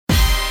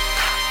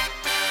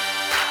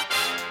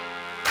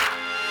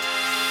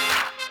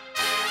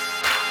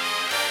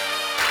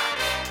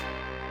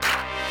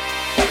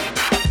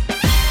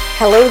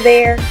Hello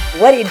there,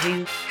 what it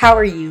do, how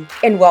are you,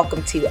 and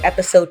welcome to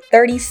episode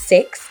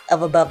 36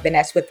 of Above the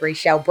Nest with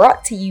Raichele,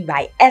 brought to you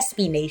by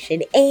SB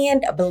Nation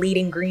and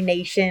Bleeding Green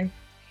Nation.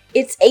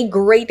 It's a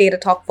great day to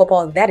talk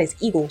football, that is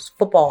Eagles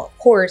football, of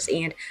course,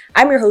 and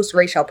I'm your host,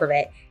 Raichele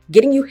Privette,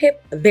 getting you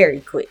hip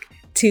very quick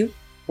to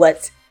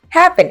what's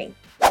happening.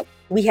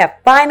 We have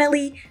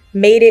finally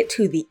made it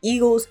to the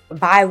Eagles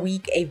bye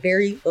week, a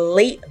very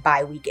late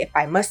bye week, if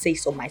I must say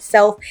so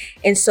myself.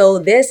 And so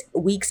this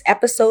week's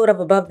episode of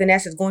Above the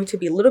Nest is going to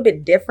be a little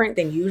bit different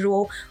than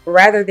usual.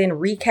 Rather than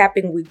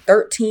recapping week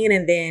 13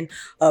 and then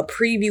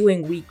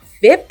previewing week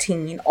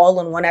 15 all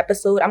in one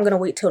episode, I'm going to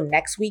wait till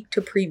next week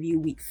to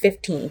preview week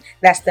 15.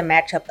 That's the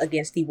matchup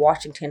against the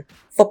Washington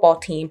football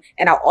team.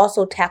 And I'll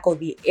also tackle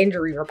the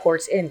injury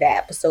reports in that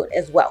episode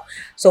as well.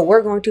 So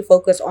we're going to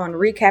focus on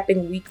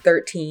recapping week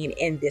 13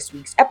 in this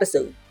week's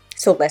episode.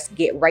 So let's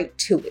get right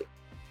to it.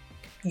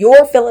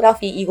 Your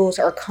Philadelphia Eagles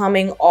are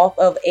coming off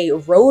of a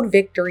road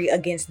victory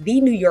against the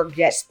New York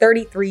Jets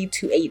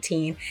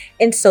 33-18.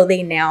 And so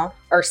they now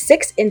are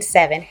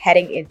 6-7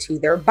 heading into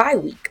their bye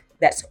week.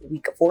 That's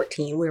week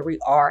 14 where we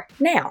are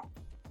now.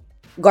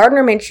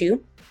 Gardner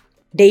Minshew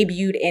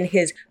debuted in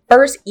his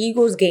first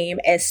Eagles game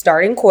as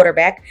starting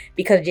quarterback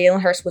because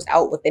Jalen Hurts was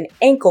out with an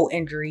ankle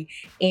injury.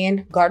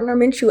 And Gardner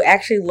Minshew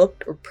actually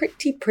looked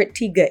pretty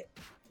good.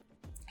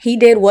 He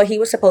did what he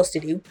was supposed to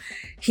do.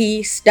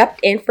 He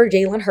stepped in for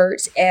Jalen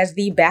Hurts as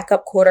the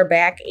backup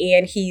quarterback,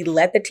 and he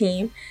led the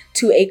team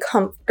to a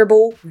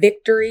comfortable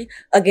victory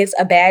against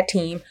a bad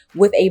team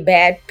with a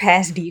bad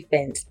pass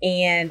defense.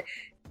 And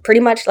pretty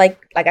much, like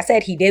I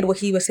said, he did what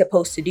he was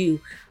supposed to do.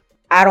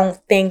 I don't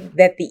think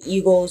that the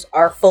Eagles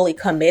are fully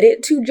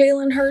committed to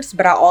Jalen Hurts,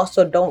 but I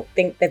also don't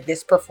think that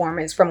this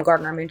performance from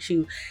Gardner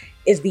Minshew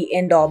is the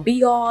end-all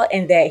be-all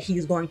and that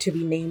he's going to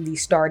be named the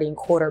starting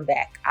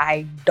quarterback.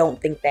 I don't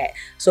think that.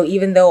 So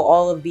even though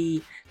all of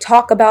the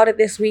talk about it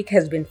this week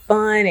has been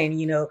fun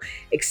and,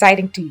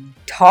 exciting to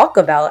talk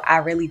about, I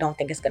really don't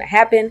think it's going to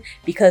happen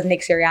because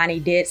Nick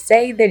Sirianni did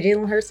say that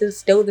Jalen Hurts is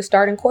still the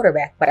starting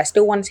quarterback, but I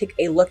still want to take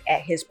a look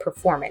at his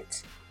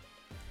performance.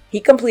 He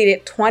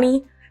completed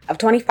 20 of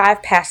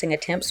 25 passing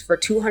attempts for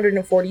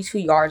 242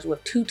 yards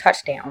with 2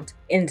 touchdowns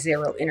and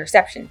 0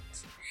 interceptions.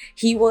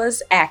 He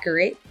was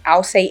accurate,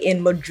 I'll say,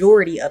 in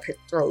majority of his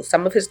throws.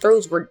 Some of his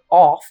throws were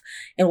off,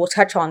 and we'll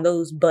touch on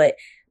those, but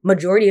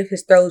majority of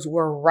his throws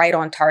were right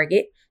on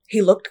target.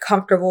 He looked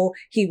comfortable.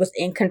 He was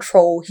in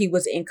control. He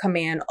was in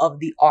command of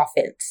the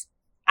offense.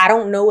 I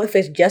don't know if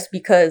it's just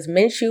because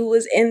Minshew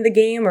was in the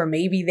game or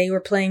maybe they were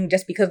playing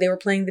just because they were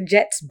playing the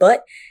Jets,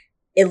 but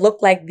it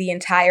looked like the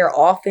entire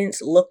offense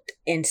looked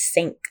in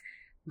sync.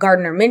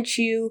 Gardner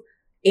Minshew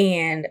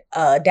and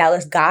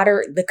Dallas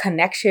Goedert, the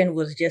connection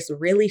was just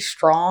really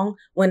strong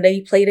when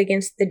they played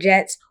against the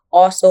Jets.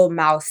 Also,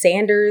 Miles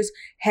Sanders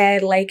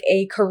had like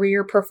a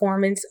career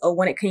performance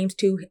when it came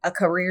to a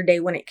career day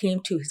when it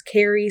came to his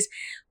carries.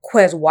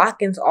 Quez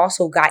Watkins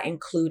also got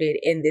included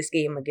in this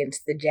game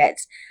against the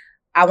Jets.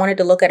 I wanted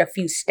to look at a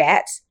few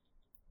stats.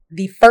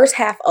 The first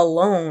half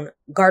alone,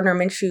 Gardner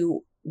Minshew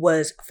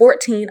was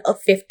 14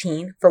 of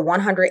 15 for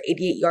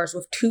 188 yards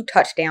with 2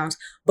 touchdowns.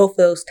 Both of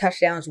those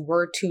touchdowns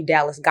were to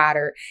Dallas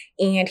Goedert,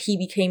 and he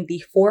became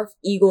the 4th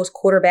Eagles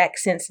quarterback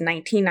since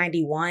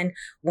 1991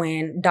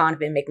 when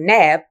Donovan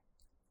McNabb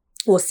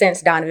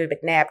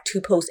to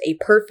post a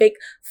perfect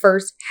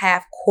first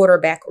half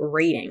quarterback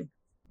rating.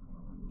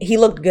 He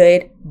looked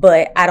good,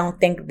 but I don't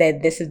think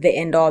that this is the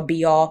end all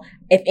be all.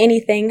 If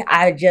anything,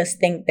 I just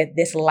think that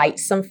this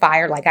lights some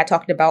fire, like I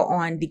talked about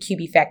on the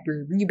QB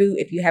Factory reboot.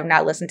 If you have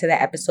not listened to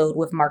that episode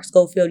with Mark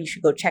Schofield, you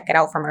should go check it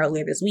out from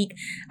earlier this week.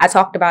 I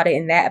talked about it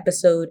in that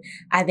episode.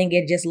 I think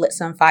it just lit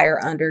some fire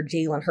under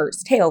Jalen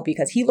Hurts' tail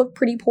because he looked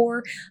pretty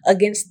poor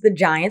against the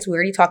Giants. We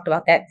already talked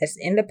about that. That's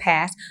in the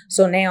past.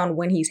 So now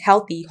when he's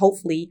healthy,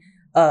 hopefully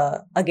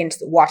against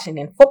the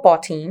Washington football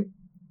team,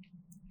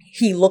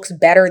 he looks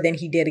better than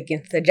he did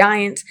against the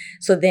Giants.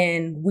 So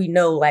then we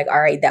know,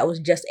 all right, that was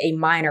just a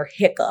minor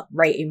hiccup,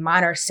 right? A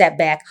minor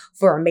setback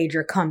for a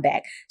major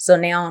comeback. So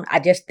now I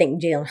just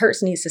think Jalen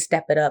Hurts needs to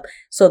step it up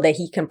so that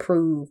he can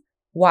prove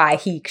why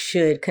he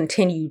should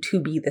continue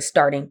to be the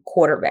starting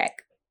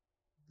quarterback.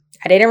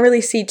 I didn't really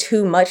see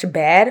too much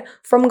bad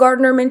from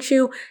Gardner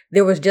Minshew.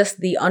 There was just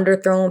the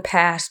underthrown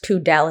pass to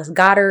Dallas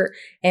Goedert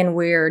and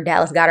where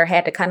Dallas Goedert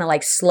had to kind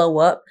of slow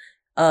up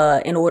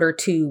in order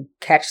to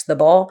catch the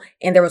ball.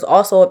 And there was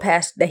also a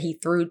pass that he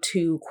threw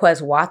to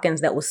Quez Watkins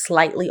that was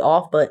slightly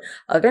off. But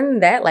other than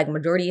that,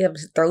 majority of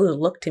his throws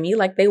looked to me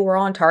like they were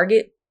on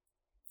target.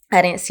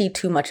 I didn't see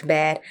too much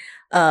bad.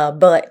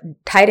 But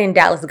tight end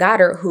Dallas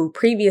Goedert, who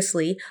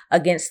previously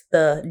against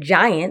the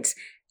Giants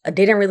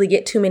didn't really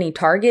get too many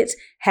targets,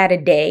 had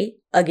a day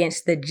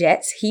against the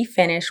Jets. He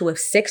finished with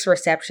 6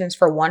 receptions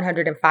for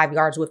 105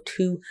 yards with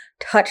 2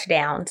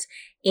 touchdowns.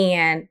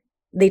 And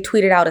they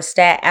tweeted out a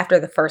stat after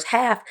the first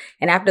half,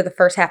 and after the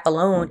first half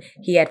alone,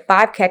 he had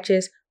 5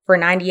 catches for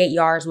 98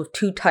 yards with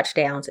 2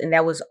 touchdowns, and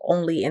that was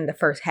only in the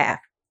first half.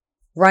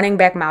 Running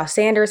back Miles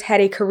Sanders had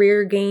a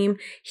career game.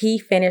 He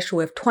finished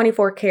with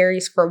 24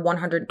 carries for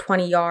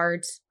 120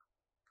 yards.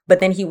 but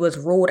then he was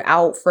ruled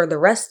out for the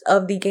rest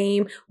of the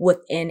game with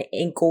an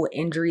ankle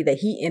injury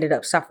that he ended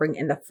up suffering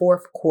in the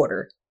fourth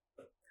quarter.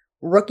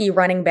 Rookie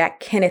running back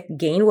Kenneth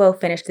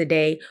Gainwell finished the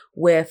day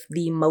with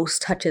the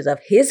most touches of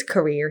his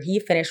career. He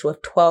finished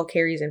with 12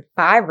 carries and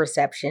 5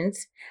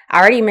 receptions. I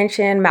already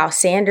mentioned Miles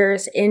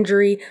Sanders'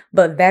 injury,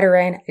 but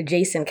veteran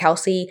Jason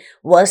Kelce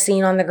was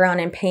seen on the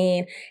ground in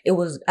pain. It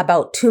was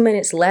about 2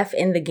 minutes left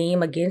in the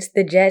game against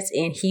the Jets,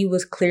 and he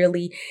was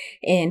clearly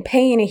in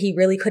pain, and he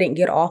really couldn't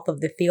get off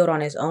of the field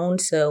on his own.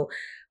 So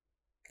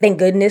thank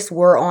goodness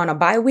we're on a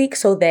bye week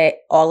so that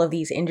all of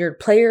these injured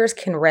players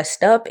can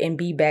rest up and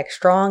be back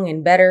strong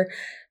and better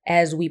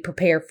as we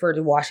prepare for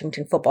the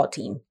Washington football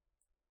team.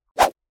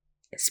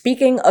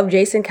 Speaking of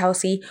Jason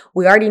Kelce,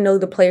 we already know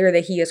the player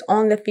that he is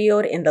on the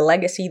field and the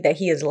legacy that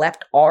he has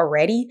left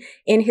already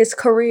in his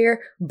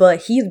career,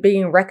 but he's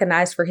being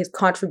recognized for his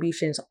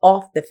contributions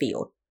off the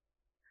field.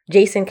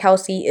 Jason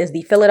Kelce is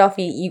the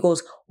Philadelphia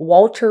Eagles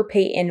Walter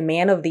Payton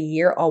Man of the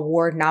Year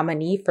Award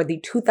nominee for the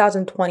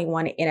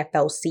 2021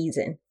 NFL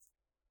season.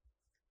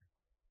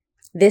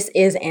 This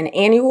is an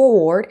annual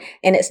award,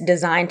 and it's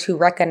designed to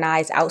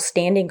recognize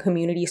outstanding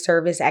community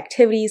service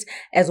activities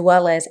as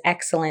well as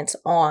excellence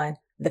on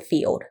the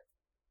field.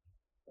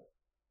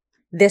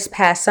 This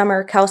past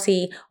summer,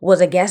 Kelce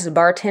was a guest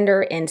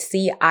bartender in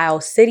Sea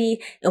Isle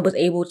City and was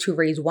able to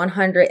raise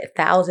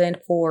 $100,000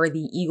 for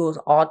the Eagles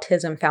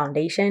Autism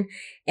Foundation,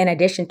 in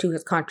addition to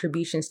his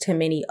contributions to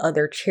many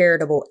other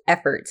charitable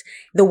efforts.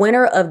 The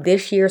winner of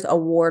this year's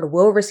award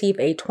will receive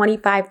a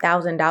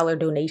 $25,000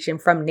 donation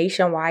from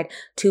Nationwide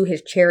to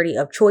his charity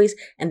of choice,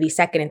 and the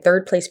second and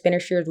third place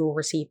finishers will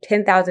receive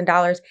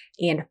 $10,000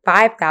 and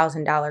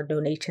 $5,000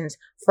 donations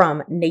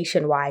from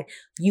Nationwide.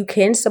 You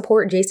can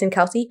support Jason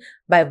Kelce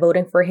by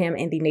voting for him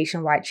in the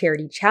Nationwide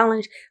Charity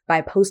Challenge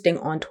by posting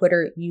on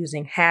Twitter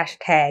using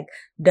hashtag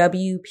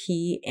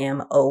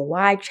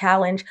WPMOY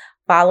Challenge,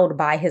 followed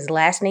by his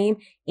last name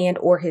and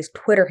or his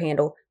Twitter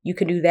handle. You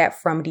can do that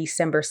from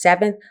December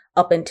 7th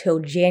up until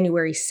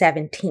January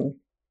 17th.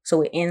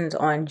 So it ends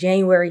on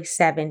January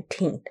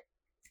 17th.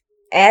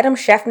 Adam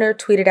Schefter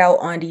tweeted out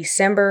on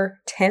December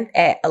 10th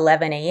at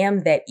 11 a.m.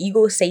 that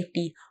Eagles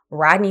safety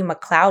Rodney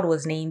McLeod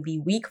was named the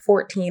Week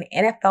 14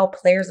 NFL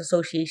Players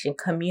Association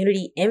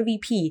Community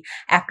MVP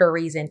after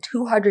raising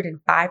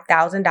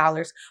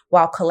 $205,000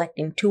 while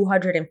collecting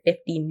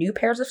 250 new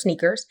pairs of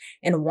sneakers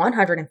and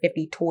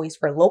 150 toys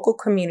for local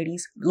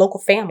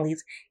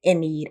families in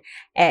need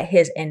at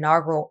his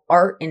inaugural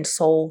Art and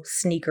Soul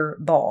Sneaker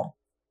Ball.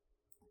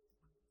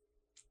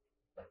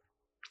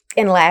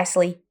 And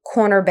lastly,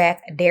 cornerback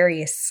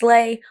Darius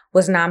Slay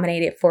was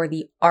nominated for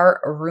the Art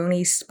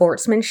Rooney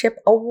Sportsmanship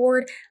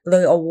Award.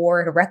 The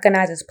award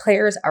recognizes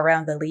players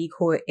around the league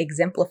who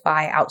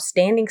exemplify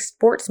outstanding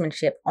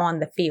sportsmanship on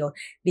the field.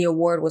 The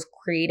award was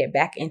created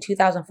back in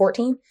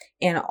 2014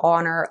 in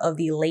honor of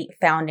the late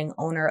founding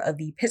owner of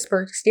the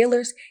Pittsburgh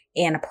Steelers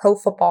and Pro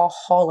Football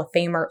Hall of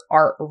Famer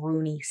Art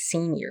Rooney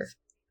Sr.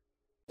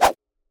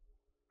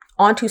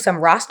 On to some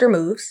roster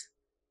moves.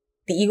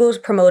 The Eagles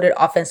promoted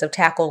offensive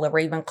tackle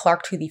LaRaven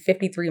Clark to the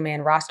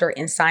 53-man roster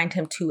and signed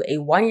him to a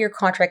one-year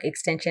contract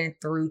extension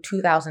through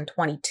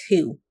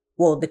 2022.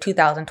 Well, the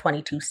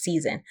 2022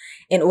 season.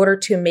 In order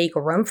to make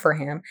room for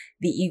him,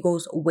 the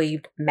Eagles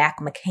waived Mac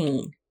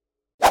McCain.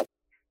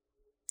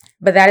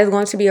 But that is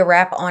going to be a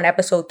wrap on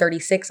episode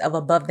 36 of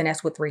Above the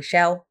Nest with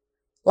Raichele.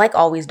 Like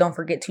always, don't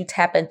forget to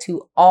tap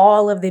into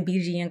all of the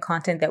BGN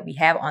content that we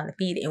have on the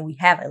feed, and we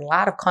have a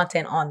lot of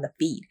content on the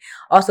feed.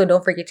 Also,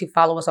 don't forget to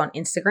follow us on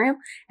Instagram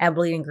at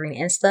Bleeding Green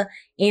Insta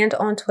and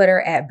on Twitter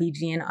at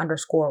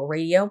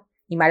BGN_radio.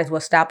 You might as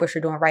well stop what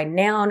you're doing right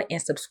now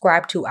and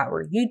subscribe to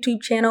our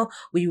YouTube channel.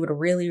 We would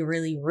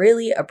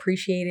really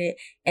appreciate it.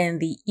 And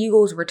the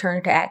Eagles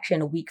return to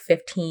action week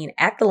 15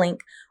 at the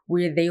link,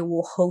 where they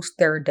will host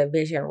their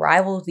division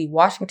rivals, the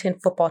Washington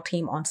football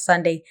team, on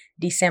Sunday,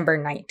 December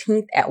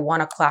 19th at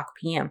 1 o'clock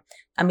p.m.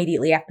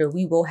 Immediately after,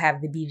 we will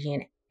have the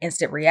BGN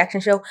Instant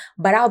Reaction Show,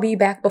 but I'll be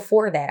back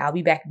before that. I'll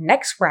be back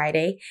next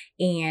Friday,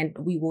 and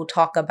we will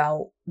talk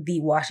about the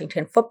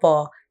Washington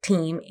football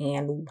team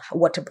and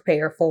what to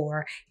prepare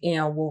for,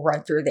 and we'll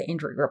run through the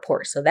injury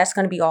report. So that's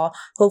going to be all.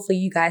 Hopefully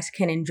you guys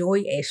can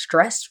enjoy a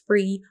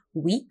stress-free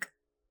week.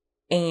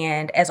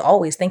 And as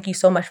always, thank you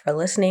so much for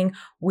listening.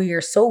 We are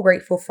so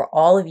grateful for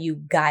all of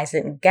you guys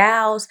and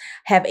gals.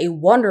 Have a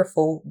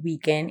wonderful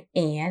weekend,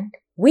 and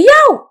we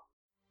out!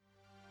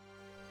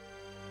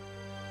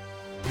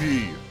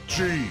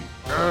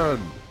 BGN.